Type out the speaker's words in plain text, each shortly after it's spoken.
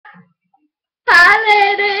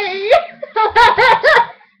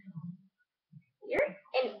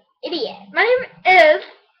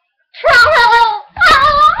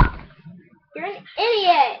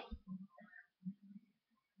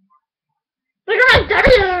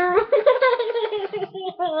W.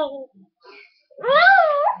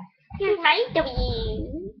 Here's my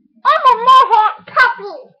W. I'm a Mohawk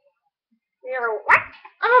puppy. You're what?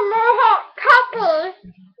 I'm a Mohawk puppy.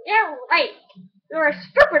 You're right. You're a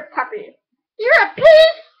stupid puppy. You're a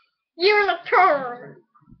piece. You're a turd.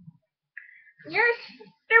 You're a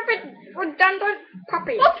stupid, redundant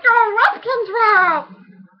puppy. Let's go to Rupkin's world.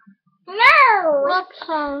 No.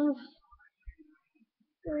 Rupkins.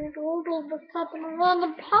 We're going to be setting a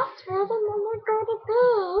random password and then we're going to be.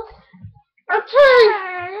 Okay.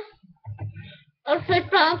 Okay,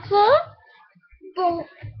 Fancy. The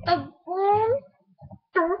one.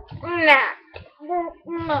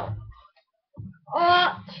 No.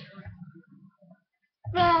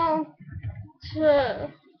 Fancy.com.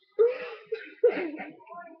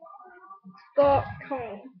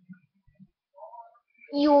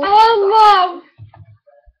 I love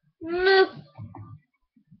Miss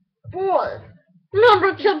Boy. Remember,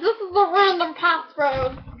 kids, this is a random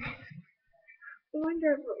password. I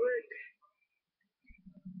wonder if it works.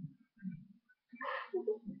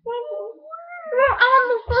 We're on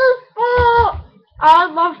the Facebook. I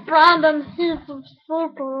love Brandon. He's a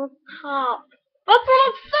super top. That's what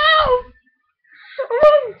it says. Oh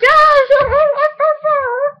my gosh!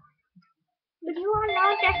 Did you want to know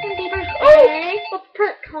Justin Bieber's birthday? Let's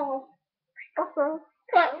prank call. Also,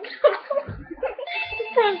 prank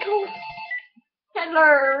call. Hello.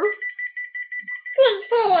 Good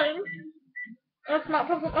boy. That's not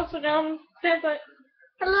present Instagram. Stand by.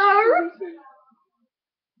 Hello.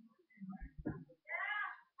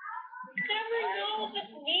 Never know if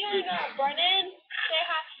it's me or not, Brennan. Say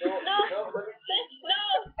hi. No.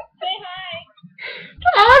 Say hi.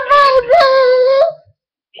 Hi, baby.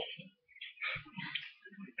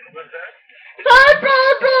 What's that? Hi,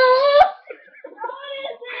 baby. What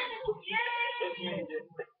is it? Yay!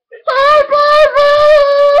 Hi, baby.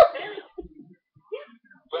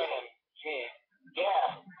 Brennan, me. Yeah.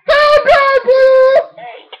 Hi, baby.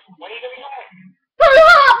 Hey, what are you doing here? Hey,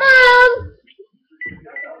 hot man.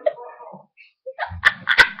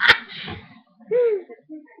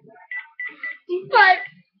 But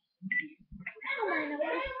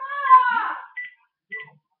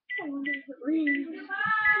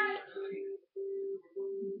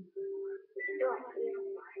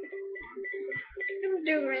I'm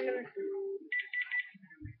doing random.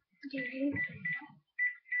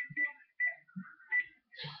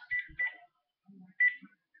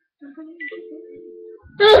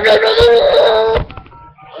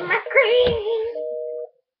 I'm a crazy.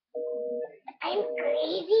 I'm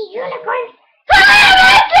crazy unicorn.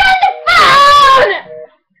 I'm on the phone.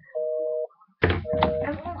 I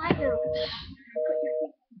don't like it.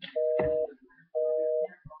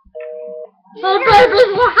 Oh, baby,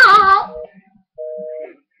 wow.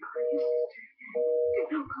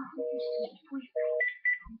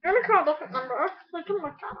 I'm gonna call a different number. I can look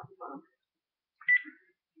that up.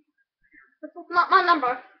 This is not my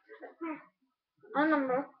number. My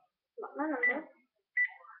number. Not my number.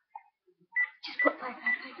 Just put 5.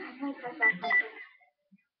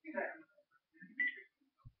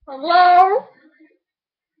 Hello?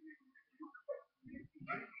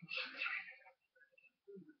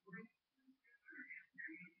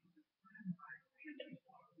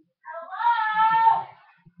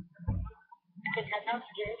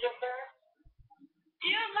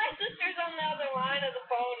 Yeah, my sister's on the other line of the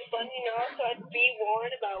phone just letting you know so I'd be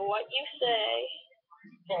warned about what you say.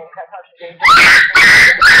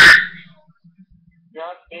 You're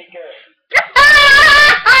on speaker.